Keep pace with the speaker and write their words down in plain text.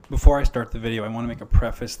Before I start the video, I want to make a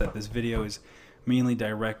preface that this video is mainly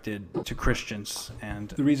directed to Christians, and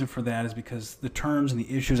the reason for that is because the terms and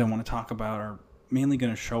the issues I want to talk about are mainly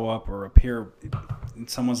going to show up or appear in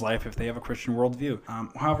someone's life if they have a Christian worldview.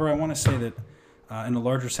 However, I want to say that in a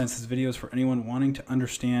larger sense, this video is for anyone wanting to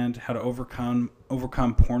understand how to overcome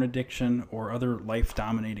porn addiction or other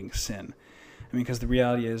life-dominating sin. I mean, because the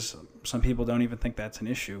reality is, some people don't even think that's an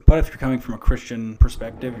issue. But if you're coming from a Christian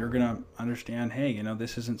perspective, you're going to understand, hey,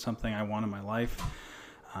 this isn't something I want in my life,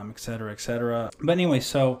 et cetera, et cetera. But anyway,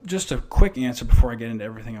 so just a quick answer before I get into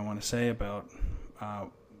everything I want to say about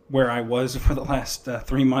where I was for the last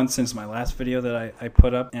 3 months since my last video that I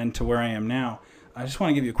put up and to where I am now. I just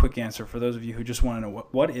want to give you a quick answer for those of you who just want to know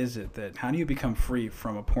what is it that, how do you become free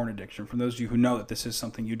from a porn addiction? For those of you who know that this is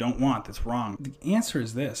something you don't want, that's wrong. The answer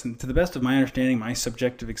is this, and to the best of my understanding, my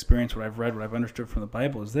subjective experience, what I've read, what I've understood from the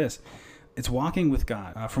Bible is this. It's walking with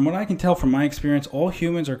God. From what I can tell from my experience, all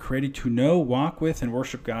humans are created to know, walk with, and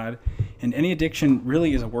worship God. And any addiction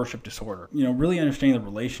really is a worship disorder. Really understanding the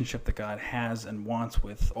relationship that God has and wants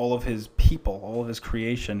with all of his people, all of his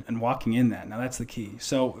creation, and walking in that. Now, that's the key.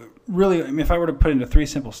 So really, if I were to put into 3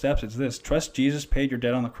 simple steps, it's this. Trust Jesus paid your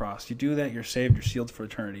debt on the cross. You do that, you're saved, you're sealed for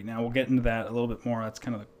eternity. Now, we'll get into that a little bit more. That's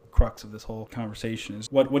kind of the crux of this whole conversation is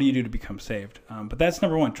what do you do to become saved? But that's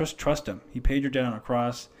number one. Trust him. He paid your debt on a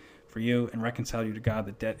cross for you and reconcile you to God.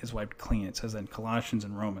 The debt is wiped clean. It says that in Colossians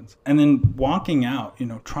and Romans. And then walking out,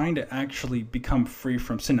 trying to actually become free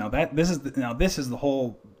from sin. Now this is the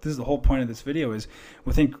whole point of this video is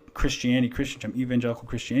within Christianity, evangelical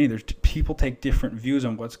Christianity, there's people take different views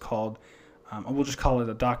on what's called we'll just call it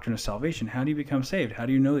a doctrine of salvation. How do you become saved? How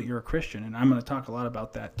do you know that you're a Christian? And I'm going to talk a lot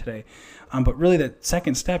about that today. But really that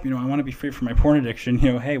second step, I want to be free from my porn addiction.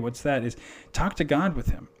 Hey, what's that? Is talk to God with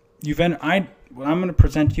him. What I'm going to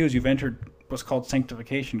present to you is you've entered what's called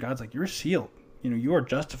sanctification. God's like, you're sealed. You are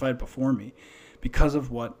justified before me because of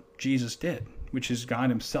what Jesus did, which is God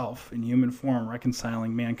himself in human form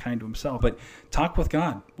reconciling mankind to himself. But talk with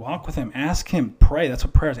God, walk with him, ask him, pray. That's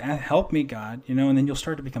what prayer is. Help me, God, and then you'll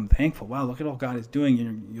start to become thankful. Wow, look at all God is doing.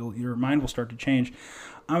 Your mind will start to change.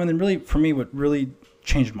 And then really, for me, what really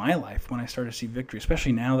changed my life when I started to see victory,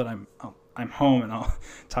 especially now that I'm home, and I'll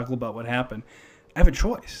talk a little about what happened. I have a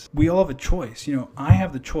choice. We all have a choice. I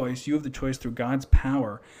have the choice. You have the choice through God's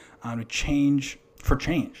power to change for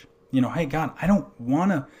change. Hey, God, I don't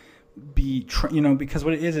want to be, because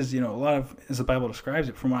what it is, a lot of, as the Bible describes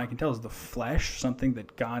it, from what I can tell, is the flesh, something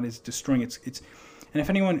that God is destroying. And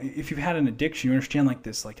if you've had an addiction, you understand like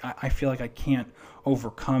this, like I feel like I can't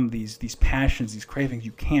overcome these passions, these cravings.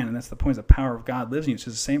 You can, and that's the point. Is the power of God lives in you. It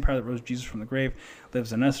says the same power that rose Jesus from the grave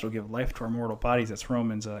lives in us. It'll give life to our mortal bodies. That's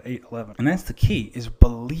Romans 8:11. And that's the key, is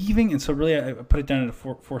believing. And so really I put it down into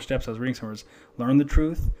four steps. I was reading somewhere. Is learn the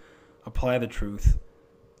truth, apply the truth,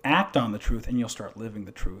 act on the truth, and you'll start living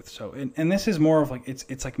the truth. So, and this is more of like,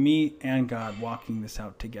 it's like me and God walking this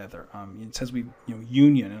out together. It says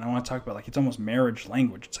union, and I want to talk about like, it's almost marriage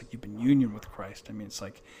language. It's like you've been union with Christ. It's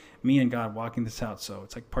like me and God walking this out. So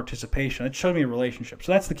it's like participation. It showed me a relationship.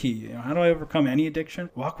 So that's the key. How do I overcome any addiction?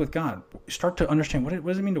 Walk with God. Start to understand what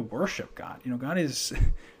does it mean to worship God? God is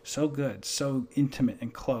so good, so intimate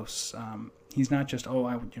and close. He's not just,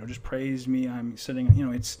 just praise me. I'm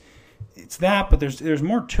sitting, it's that, but there's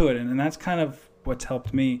more to it, and that's kind of what's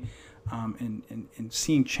helped me in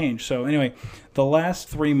seeing change. So anyway, the last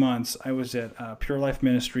 3 months I was at Pure Life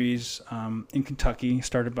Ministries in Kentucky,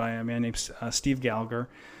 started by a man named Steve Gallagher,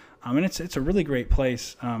 and it's a really great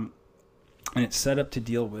place, and it's set up to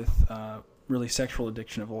deal with really sexual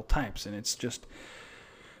addiction of all types, and it's just,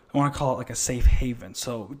 I want to call it like a safe haven.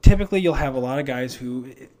 So typically you'll have a lot of guys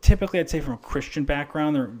who, I'd say from a Christian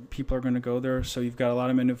background, people are going to go there. So you've got a lot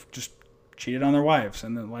of men who've just cheated on their wives,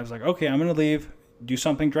 and the wife's like, okay, I'm going to leave, do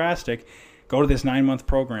something drastic, go to this 9-month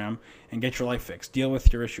program and get your life fixed, deal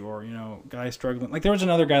with your issue. Or, guys struggling. Like there was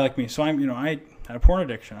another guy like me. So I had a porn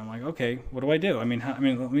addiction. I'm like, okay, what do I do? Let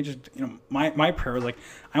me just, my prayer was like,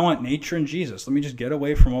 I want nature and Jesus. Let me just get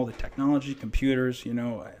away from all the technology, computers.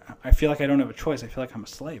 I feel like I don't have a choice. I feel like I'm a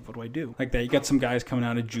slave. What do I do? Like that. You got some guys coming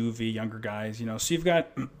out of juvie, younger guys, so you've got,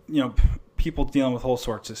 people dealing with all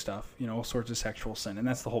sorts of stuff, all sorts of sexual sin. And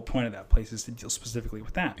that's the whole point of that place, is to deal specifically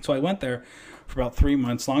with that. So I went there for about 3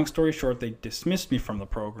 months. Long story short, they dismissed me from the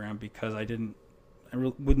program because I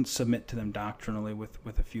wouldn't submit to them doctrinally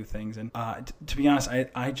with a few things. And to be honest,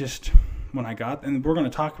 I just, when I got, and we're going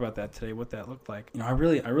to talk about that today, what that looked like, I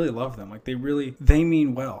really love them. Like they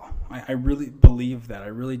mean well. I really believe that. I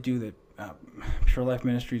really do, that Pure Life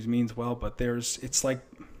Ministries means well, but it's like,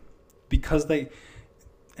 because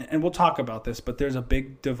and we'll talk about this, but there's a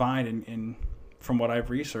big divide in from what I've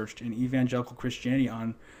researched in evangelical Christianity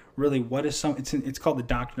on really what is it's called the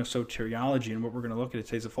doctrine of soteriology, and what we're going to look at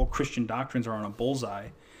today is if all Christian doctrines are on a bullseye.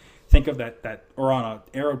 Think of that or on an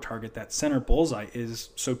arrow target, that center bullseye is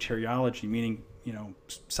soteriology, meaning,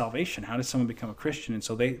 salvation. How does someone become a Christian? And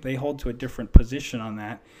so they hold to a different position on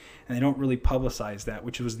that, and they don't really publicize that,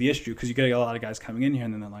 which was the issue, because you get a lot of guys coming in here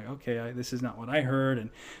and then they're like, okay, this is not what I heard. And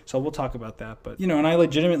so we'll talk about that. But, and I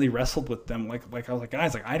legitimately wrestled with them. Like I was like,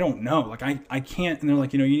 guys, I don't know. Like I can't. And they're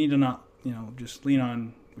like, you need to not, just lean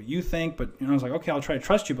on what you think. But I was like, okay, I'll try to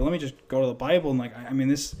trust you, but let me just go to the Bible. And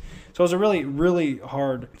this, so it was a really, really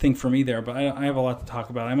hard thing for me there, but I have a lot to talk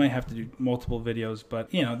about. I might have to do multiple videos, but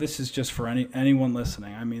this is just for anyone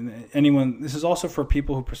listening. This is also for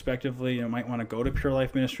people who prospectively, might want to go to Pure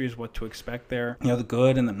Life Ministries, what to expect there, the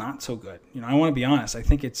good and the not so good. I want to be honest. I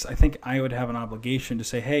think I would have an obligation to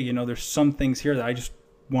say, hey, there's some things here that I just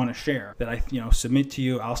want to share, that I submit to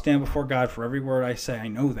you. I'll stand before God for every word I say. I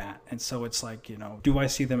know that. And so it's like, do I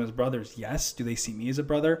see them as brothers? Yes. Do they see me as a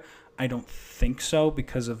brother? I don't think so,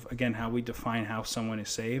 because of, again, how we define how someone is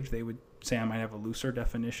saved. They would say I might have a looser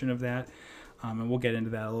definition of that, and we'll get into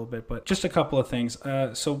that a little bit. But just a couple of things.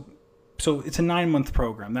 So it's a 9-month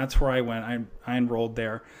program. That's where I went. I enrolled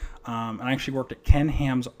there. And I actually worked at Ken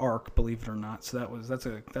Ham's Ark, believe it or not. So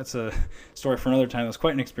that's a story for another time. That was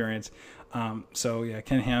quite an experience.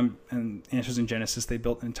 Ken Ham and Answers in Genesis, they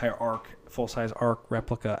built an entire Ark, full-size Ark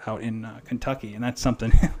replica out in Kentucky, and that's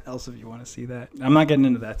something else if you want to see that. I'm not getting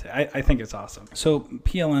into that today. I think it's awesome. So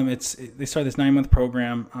PLM, they started this 9-month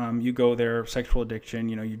program. You go there, sexual addiction.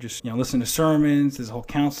 You just listen to sermons. There's a whole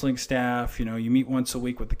counseling staff. You meet once a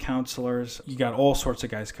week with the counselors. You got all sorts of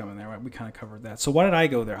guys coming there. Right? We kind of covered that. So why did I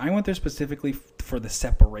go there? I went there specifically for the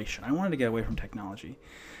separation. I wanted to get away from technology.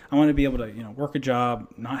 I want to be able to, work a job,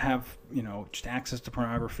 not have, just access to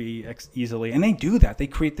pornography easily. And they do that. They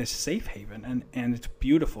create this safe haven, and it's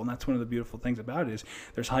beautiful. And that's one of the beautiful things about it is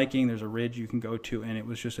there's hiking, there's a ridge you can go to, and it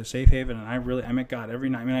was just a safe haven. And I met God every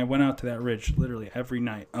night. I went out to that ridge literally every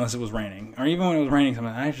night, unless it was raining. Or even when it was raining,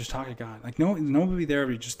 I just talked to God. Like, nobody there,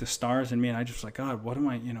 but just the stars and me. And I just was like, God, what am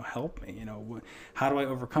I, help me? How do I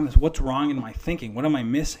overcome this? What's wrong in my thinking? What am I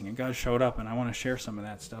missing? And God showed up, and I want to share some of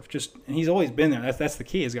that stuff. And he's always been there. That's the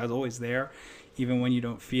key, is God's always there. Even when you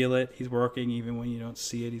don't feel it, he's working. Even when you don't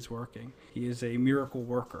see it, he's working. He is a miracle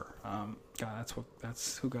worker. God,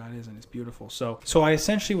 that's who God is, and it's beautiful. So I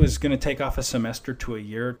essentially was going to take off a semester to a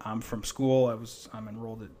year from school. I'm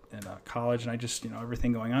enrolled at college, and I just,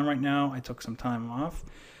 everything going on right now, I took some time off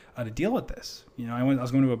to deal with this. I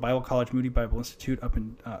was going to a Bible college, Moody Bible Institute up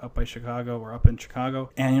in Chicago,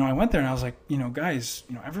 and I went there and I was like, guys,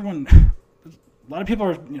 everyone. A lot of people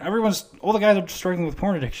are, all the guys are struggling with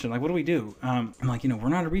porn addiction. Like, what do we do? I'm like, we're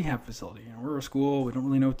not a rehab facility. We're a school. We don't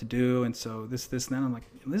really know what to do. And so this, and that. I'm like,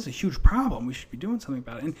 this is a huge problem. We should be doing something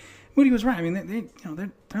about it. And Moody was right.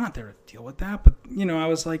 They're not there to deal with that. But, I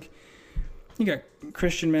was like, you got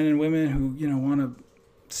Christian men and women who, want to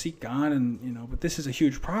seek God, and but this is a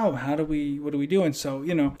huge problem. What do we do? And so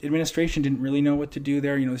administration didn't really know what to do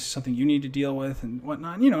there. This is something you need to deal with and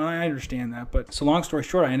whatnot. And I understand that, but so long story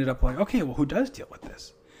short, I ended up like, okay, well, who does deal with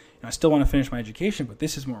this? I still want to finish my education, but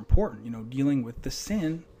this is more important. Dealing with the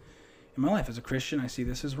sin in my life as a Christian. I see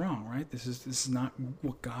this as wrong, right? This is not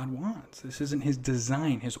what God wants. This isn't His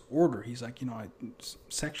design, His order. He's like,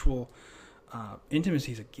 sexual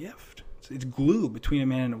intimacy is a gift. It's glue between a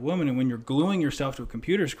man and a woman, and when you're gluing yourself to a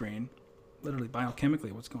computer screen, literally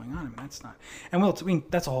biochemically, what's going on? That's not. And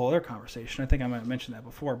that's a whole other conversation. I think I might have mentioned that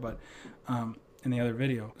before, but in the other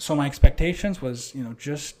video. So my expectations was,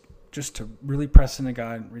 just to really press into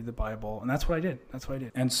God and read the Bible, and that's what I did.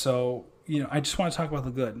 And so, I just want to talk about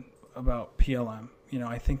the good about PLM.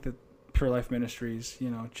 I think that Pure Life Ministries,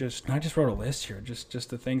 I just wrote a list here, just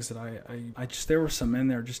the things that I there were some men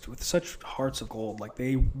there just with such hearts of gold. Like,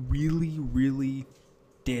 they really, really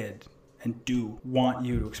did and do want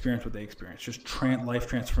you to experience what they experienced, just life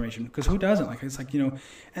transformation. Because who doesn't? Like, it's like,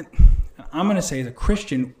 and I'm going to say as a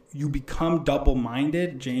Christian, you become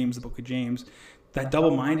double-minded. James, the book of James, that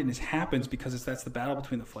double-mindedness happens because that's the battle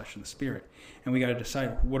between the flesh and the spirit. And we got to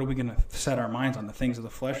decide, what are we going to set our minds on, the things of the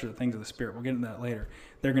flesh or the things of the spirit? We'll get into that later.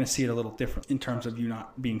 They're going to see it a little different in terms of you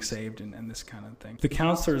not being saved and this kind of thing. The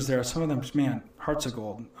counselors there, some of them, man, hearts of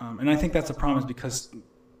gold. And I think that's a promise because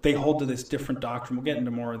they hold to this different doctrine. We'll get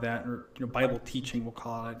into more of that, or Bible teaching, we'll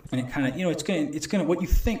call it. And it kind of, it's gonna what you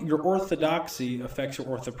think. Your orthodoxy affects your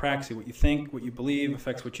orthopraxy. What you think, what you believe,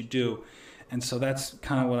 affects what you do. And so that's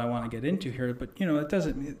kind of what I want to get into here. But it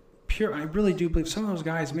doesn't. I really do believe some of those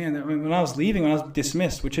guys, man. When I was leaving, when I was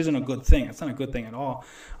dismissed, which isn't a good thing. It's not a good thing at all.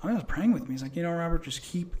 I was praying with me. He's like, Robert, just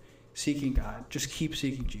keep seeking God. Just keep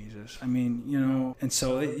seeking Jesus. I mean, and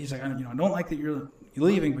so he's like, I don't like that you're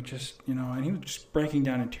leaving, but just, and he was just breaking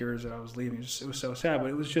down in tears that I was leaving. It was so sad, but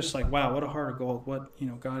it was just like, wow, what a heart of gold. What,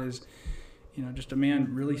 God is, just a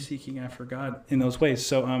man really seeking after God in those ways.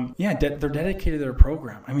 So, they're dedicated to their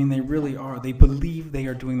program. I mean, they really are. They believe they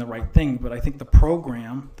are doing the right thing, but I think the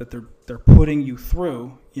program that they're putting you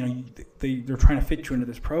through, they're trying to fit you into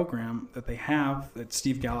this program that they have, that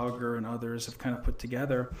Steve Gallagher and others have kind of put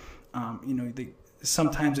together.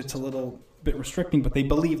 Sometimes it's a little bit restricting, but they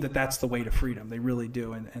believe that that's the way to freedom. They really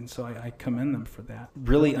do. And so I commend them for that.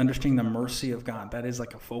 Really understanding the mercy of God. That is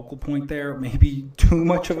like a focal point there. Maybe too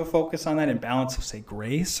much of a focus on that in balance of, say,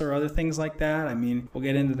 grace or other things like that. I mean, we'll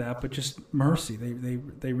get into that, but just mercy.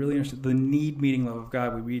 They really understand the need-meeting love of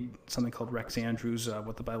God. We read something called Rex Andrews,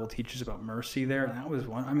 What the Bible Teaches About Mercy there. And that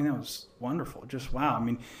was wonderful. Just wow. I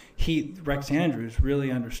mean, Rex Andrews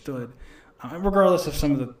really understood, regardless of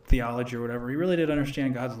some of the theology or whatever, he really did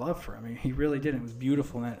understand God's love for him. I mean, he really did. It was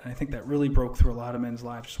beautiful. And I think that really broke through a lot of men's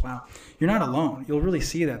lives. Just, wow, you're not alone. You'll really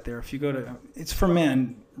see that there. If you go to, it's for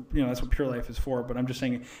men, that's what Pure Life is for. But I'm just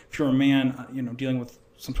saying, if you're a man, dealing with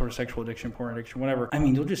some sort of sexual addiction, porn addiction, whatever, I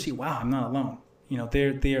mean, you'll just see, wow, I'm not alone.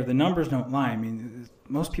 The numbers don't lie. I mean,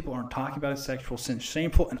 most people aren't talking about it. Sexual sin,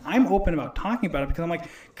 shameful. And I'm open about talking about it because I'm like,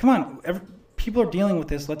 come on, people are dealing with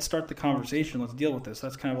this. Let's start the conversation. Let's deal with this.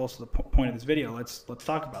 That's kind of also the point of this video. Let's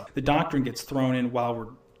talk about it. The doctrine gets thrown in while we're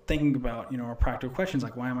thinking about, our practical questions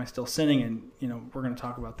like, why am I still sinning? And, we're going to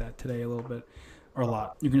talk about that today a little bit or a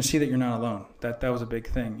lot. You're going to see that you're not alone. That was a big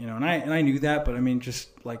thing, and I knew that, but I mean,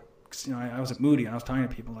 just like, I was at Moody and I was talking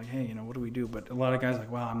to people like, hey, what do we do? But a lot of guys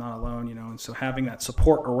like, wow, I'm not alone, and so having that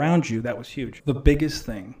support around you, that was huge. The biggest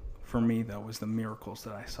thing for me, though, was the miracles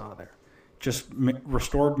that I saw there. Just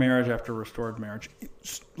restored marriage after restored marriage,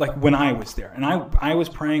 like when I was there. And I was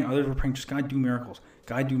praying, others were praying, just God, do miracles.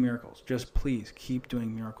 God, do miracles. Just please keep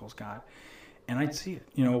doing miracles, God. And I'd see it.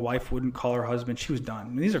 A wife wouldn't call her husband. She was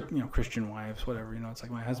done. These are, Christian wives, whatever. It's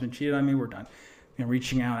like, my husband cheated on me, we're done.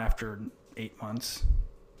 Reaching out after 8 months,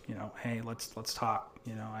 hey, let's talk.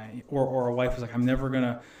 Or a wife was like, I'm never going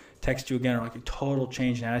to text you again, or like a total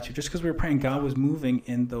change in attitude. Just because we were praying, God was moving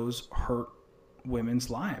in those hurt women's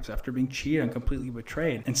lives after being cheated and completely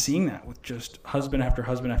betrayed, and seeing that with just husband after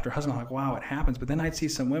husband after husband. I'm like, wow, it happens. But then I'd see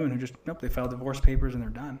some women who just, they filed divorce papers and they're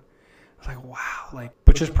done. I was like, wow,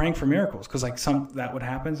 but just praying for miracles, because that would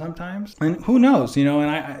happen sometimes, and who knows, and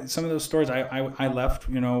I some of those stories I left,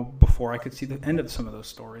 before I could see the end of some of those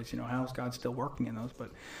stories. How is God still working in those? But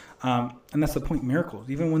and that's the point, miracles,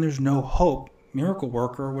 even when there's no hope. Miracle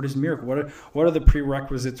worker, what is miracle? What are the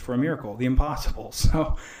prerequisites for a miracle? The impossible.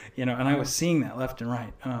 So, and I was seeing that left and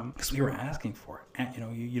right, because we were asking for it.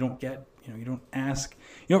 And, you don't get, you don't ask,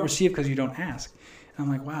 you don't receive because you don't ask. And I'm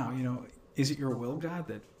like, wow, is it your will, God,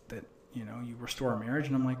 that you restore a marriage?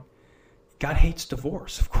 And I'm like, God hates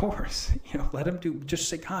divorce, of course. Let him just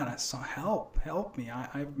say, God, I saw help me.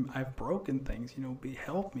 I've broken things.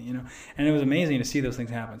 Help me. And it was amazing to see those things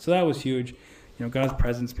happen. So that was huge. God's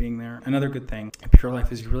presence being there. Another good thing in Pure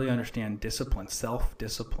Life is you really understand discipline,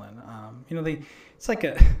 self-discipline.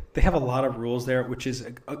 They have a lot of rules there, which is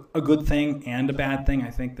a good thing and a bad thing. I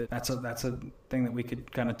think that's a thing that we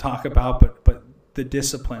could kind of talk about, but the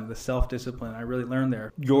discipline, the self-discipline, I really learned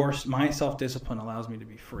there. My self-discipline allows me to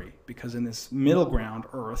be free, because in this middle ground,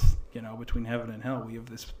 earth, between heaven and hell, we have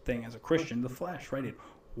this thing as a Christian, the flesh, right? It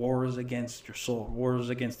wars against your soul, wars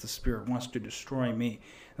against the spirit, wants to destroy me.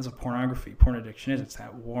 That's what porn addiction is. It's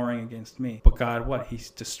that warring against me. But God, what? He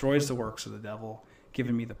destroys the works of the devil,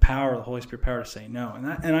 giving me the power, the Holy Spirit power to say no.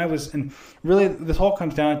 And really, this all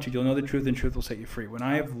comes down to, you'll know the truth, and truth will set you free. When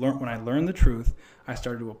I learned the truth, I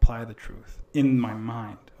started to apply the truth in my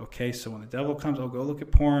mind. Okay, so when the devil comes, go look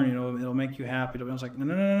at porn, it'll make you happy. I was like,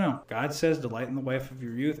 no. God says, delight in the wife of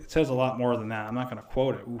your youth. It says a lot more than that. I'm not going to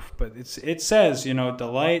quote it, but it says,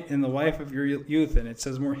 delight in the wife of your youth, and it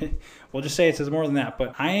says more. We'll just say it says more than that.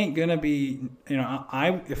 But I ain't going to be,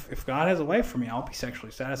 if God has a wife for me, I'll be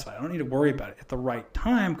sexually satisfied. I don't need to worry about it. At the right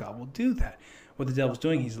time, God will do that. What the devil's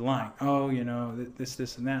doing, he's lying. Oh,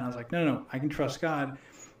 this, and that. And I was like, no. I can trust God.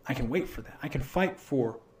 I can wait for that. I can fight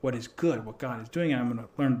for what is good, what God is doing, and I'm going to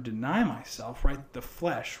learn to deny myself, right? The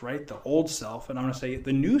flesh, right? The old self, and I'm going to say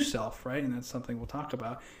the new self, right? And that's something we'll talk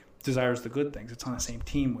about. Desires the good things. It's on the same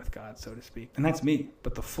team with God, so to speak. And that's me.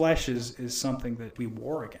 But the flesh is something that we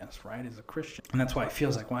war against, right, as a Christian. And that's why it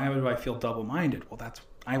feels like, why do I feel double-minded? Well,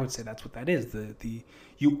 I would say that's what that is.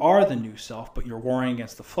 You are the new self, but you're warring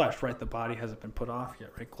against the flesh, right? The body hasn't been put off yet,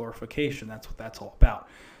 right? Glorification, that's what that's all about.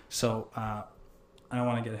 So I don't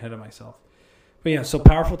want to get ahead of myself. But yeah, so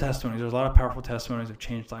powerful testimonies. There's a lot of powerful testimonies that have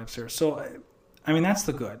changed lives here. So I mean, that's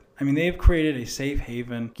the good. I mean, they've created a safe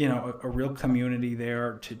haven, a real community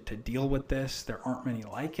there to deal with this. There aren't many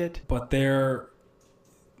like it, but they're,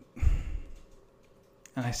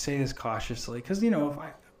 and I say this cautiously because,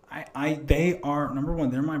 if they are, number one,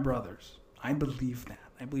 they're my brothers. I believe that.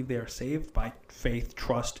 I believe they are saved by faith,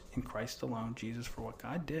 trust in Christ alone, Jesus, for what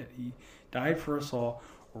God did. He died for us all,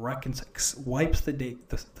 wipes the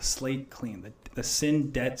slate clean, the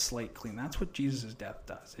sin debt slate clean. That's what Jesus' death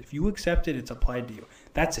does. If you accept it, it's applied to you.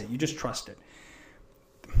 That's it. You just trust it.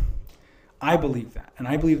 I believe that, and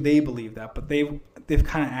I believe they believe that, but they've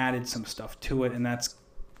kind of added some stuff to it, and that's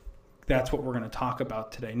what we're going to talk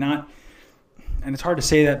about today. And it's hard to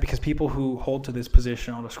say that because people who hold to this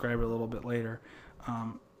position, I'll describe it a little bit later,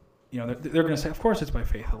 they're going to say, of course it's by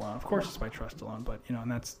faith alone, of course it's by trust alone, but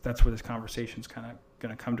and that's where this conversation's kind of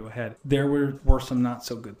going to come to a head. There were some not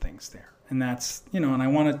so good things there, and that's and I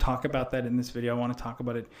want to talk about that in this video. I want to talk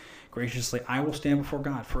about it graciously. I will stand before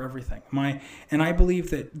God for everything. And I believe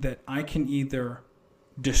that I can either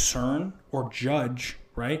discern or judge,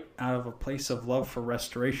 right, out of a place of love for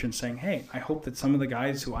restoration, saying, hey, I hope that some of the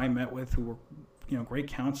guys who I met with who were great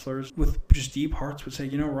counselors with just deep hearts would say,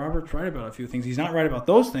 Robert's right about a few things. He's not right about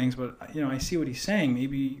those things, but I see what he's saying.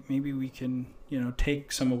 Maybe we can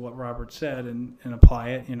take some of what Robert said and apply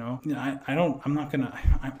it. I'm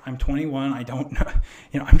 21. I don't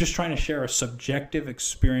know. I'm just trying to share a subjective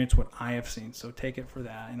experience, what I have seen. So take it for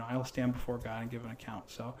that. I will stand before God and give an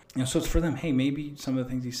account. So so it's for them. Hey, maybe some of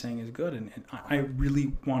the things he's saying is good, and I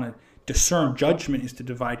really want to discern. Judgment is to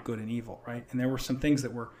divide good and evil, right? And there were some things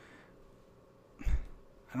that were,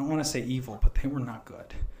 I don't want to say evil, but they were not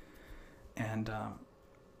good. And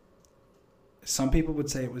some people would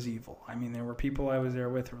say it was evil. I mean, there were people I was there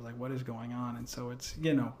with who were like, what is going on? And so it's,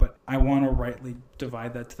 but I want to rightly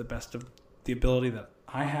divide that to the best of the ability that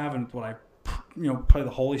I have and what I, probably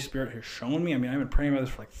the Holy Spirit has shown me. I mean, I've been praying about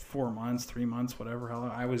this for like 4 months, 3 months, whatever, how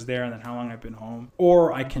long I was there and then how long I've been home.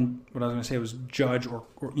 Or I can, what I was going to say was judge or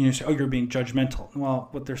say, oh, you're being judgmental. Well,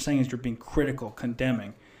 what they're saying is you're being critical,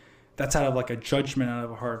 condemning. That's out of like a judgment, out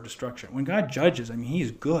of a heart of destruction. When God judges, I mean, he's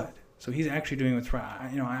good. So he's actually doing what's right.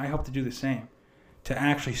 I hope to do the same, to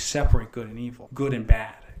actually separate good and evil, good and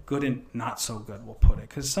bad, good and not so good, we'll put it.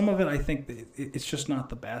 Because some of it, I think, it's just not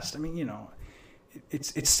the best. I mean,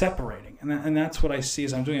 it's separating. And that's what I see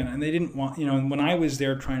as I'm doing it. And they didn't want, when I was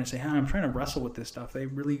there trying to say, hey, I'm trying to wrestle with this stuff, they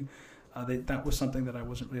really, that was something that I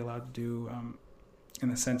wasn't really allowed to do in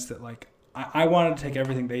the sense that, like, I wanted to take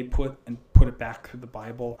everything they put and put it back through the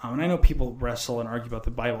Bible. And I know people wrestle and argue about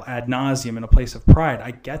the Bible ad nauseum in a place of pride.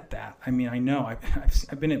 I get that. I mean, I know.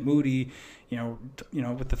 I've been at Moody, in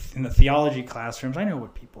the theology classrooms. I know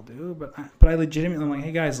what people do, but I legitimately, I'm like,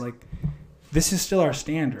 hey guys, like, this is still our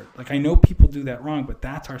standard. Like, I know people do that wrong, but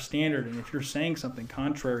that's our standard. And if you're saying something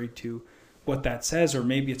contrary to what that says, or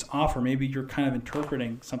maybe it's off, or maybe you're kind of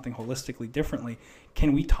interpreting something holistically differently,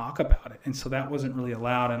 can we talk about it? And so that wasn't really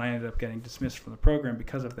allowed, and I ended up getting dismissed from the program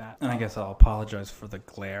because of that. And I guess I'll apologize for the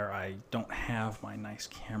glare. I don't have my nice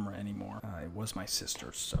camera anymore. It was my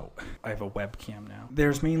sister's, so I have a webcam now.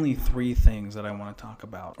 There's mainly 3 things that I want to talk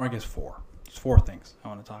about, or I guess 4. There's 4 things I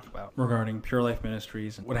want to talk about regarding Pure Life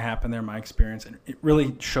Ministries and what happened there, my experience. And it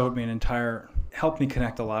really showed me helped me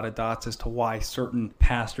connect a lot of dots as to why certain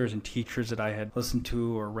pastors and teachers that I had listened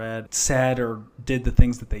to or read said or did the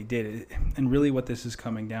things that they did. And really what this is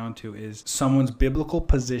coming down to is someone's biblical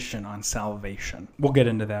position on salvation. We'll get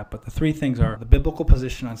into that, but the 3 things are the biblical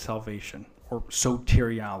position on salvation, or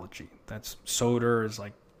soteriology. That's soter is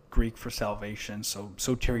like Greek for salvation. So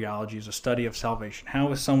soteriology is a study of salvation. How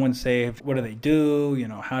is someone saved? What do they do?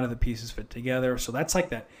 How do the pieces fit together? So that's like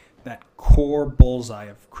that core bullseye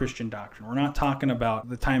of Christian doctrine. We're not talking about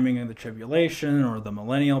the timing of the tribulation or the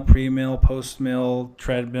millennial, pre-mill, post-mill,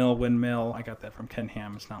 treadmill, windmill. I got that from Ken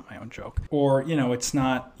Ham. It's not my own joke. Or, it's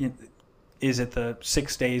not... Is it the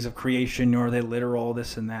 6 days of creation, or are they literal,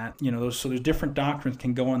 this and that? So there's different doctrines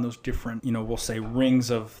can go on those different, we'll say rings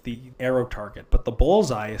of the arrow target. But the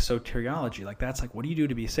bullseye is soteriology. Like, that's like, what do you do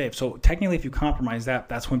to be saved? So technically, if you compromise that,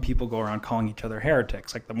 that's when people go around calling each other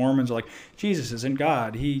heretics. Like the Mormons are like, Jesus isn't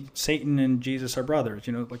God. Satan and Jesus are brothers.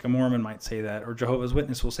 Like a Mormon might say that. Or Jehovah's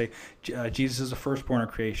Witness will say, Jesus is the firstborn of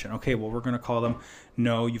creation. Okay, well, we're going to call them,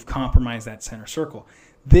 no, you've compromised that center circle.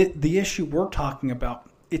 The issue we're talking about,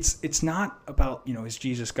 it's not about, is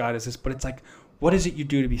Jesus God, is this, but it's like, what is it you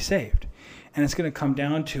do to be saved? And it's going to come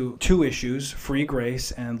down to 2 issues, free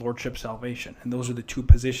grace and lordship salvation. And those are the 2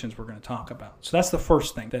 positions we're going to talk about. So that's the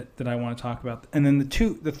first thing that I want to talk about. And then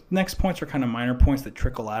the next points are kind of minor points that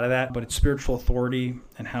trickle out of that, but it's spiritual authority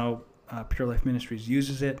and how Pure Life Ministries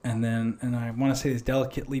uses it. And I want to say this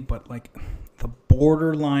delicately, but like the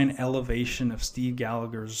borderline elevation of Steve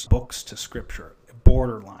Gallagher's books to scripture.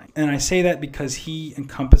 Borderline. And I say that because he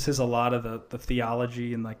encompasses a lot of the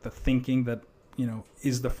theology and like the thinking that,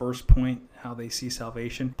 is the first point, how they see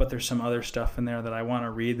salvation. But there's some other stuff in there that I want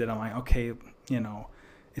to read that I'm like, okay,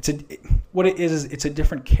 what it is it's a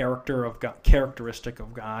different characteristic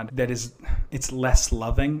of God that it's less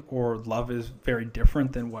loving, or love is very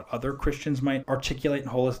different than what other Christians might articulate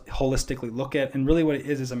and holistically look at. And really what it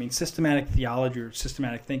is systematic theology or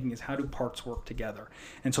systematic thinking is how do parts work together.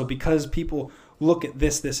 And so because people look at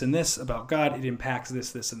this, and this about God, it impacts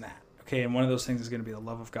this, and that. Okay, and one of those things is going to be the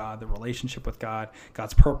love of God, the relationship with God,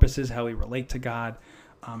 God's purposes, how we relate to God.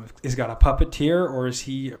 Is God a puppeteer, or is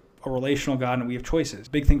he a relational God and we have choices?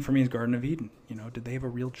 Big thing for me is Garden of Eden. Did they have a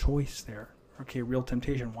real choice there? Okay, real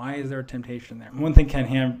temptation. Why is there a temptation there? One thing Ken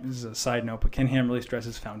Ham, this is a side note, but Ken Ham really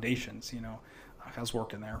stresses foundations. I was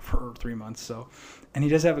working there for 3 months, and he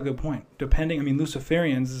does have a good point.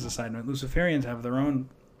 Luciferians, this is a side note, Luciferians have their own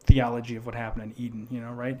theology of what happened in Eden,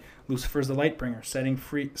 right? Lucifer's the light bringer,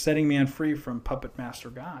 setting man free from puppet master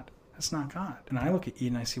God. That's not God. And I look at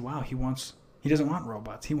Eden and I see, wow, he doesn't want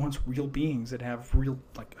robots. He wants real beings that have real,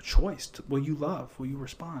 like, a choice. Will you love? Will you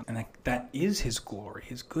respond? And that is his glory,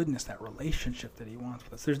 his goodness, that relationship that he wants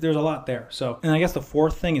with us. There's a lot there. So, and I guess the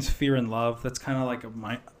fourth thing is fear and love. That's kind of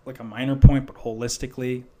like a minor point, but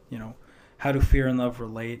holistically, how do fear and love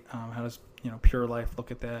relate? How does Pure Life look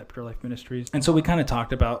at that? Pure Life Ministries. And so we kind of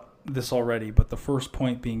talked about this already, but the first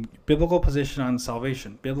point being biblical position on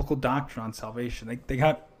salvation, biblical doctrine on salvation. They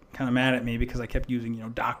got kind of mad at me because I kept using,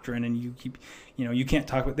 doctrine, and you keep, you can't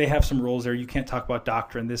talk about, they have some rules there. You can't talk about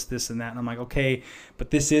doctrine, this, and that. And I'm like, okay, but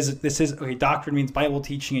this is, okay, doctrine means Bible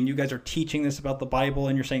teaching, and you guys are teaching this about the Bible,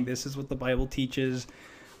 and you're saying this is what the Bible teaches.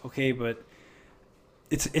 Okay, but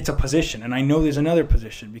it's a position, and I know there's another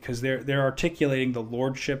position because they're articulating the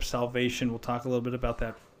lordship, salvation. We'll talk a little bit about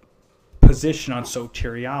that position on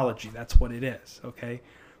soteriology. That's what it is, okay?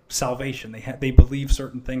 Salvation. They believe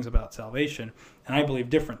certain things about salvation, and I believe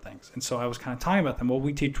different things. And so I was kind of talking about them. Well,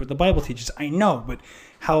 we teach what the Bible teaches. I know, but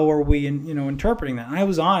how are we interpreting that? And I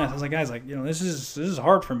was honest. I was like, guys, this is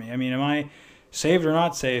hard for me. I mean, am I saved or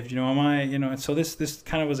not saved? Am I, and so this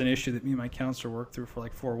kind of was an issue that me and my counselor worked through for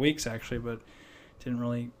like 4 weeks actually, but didn't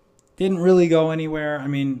really go anywhere.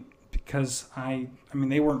 Because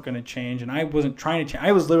they weren't going to change, and I wasn't trying to change.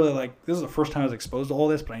 I was literally like, this is the first time I was exposed to all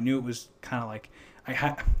this, but I knew it was kind of like,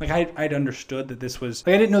 I'd understood that this was,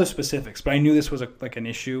 I didn't know the specifics, but I knew this was an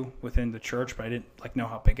issue within the church, but I didn't know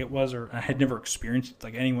how big it was, or I had never experienced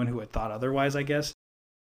anyone who had thought otherwise, I guess.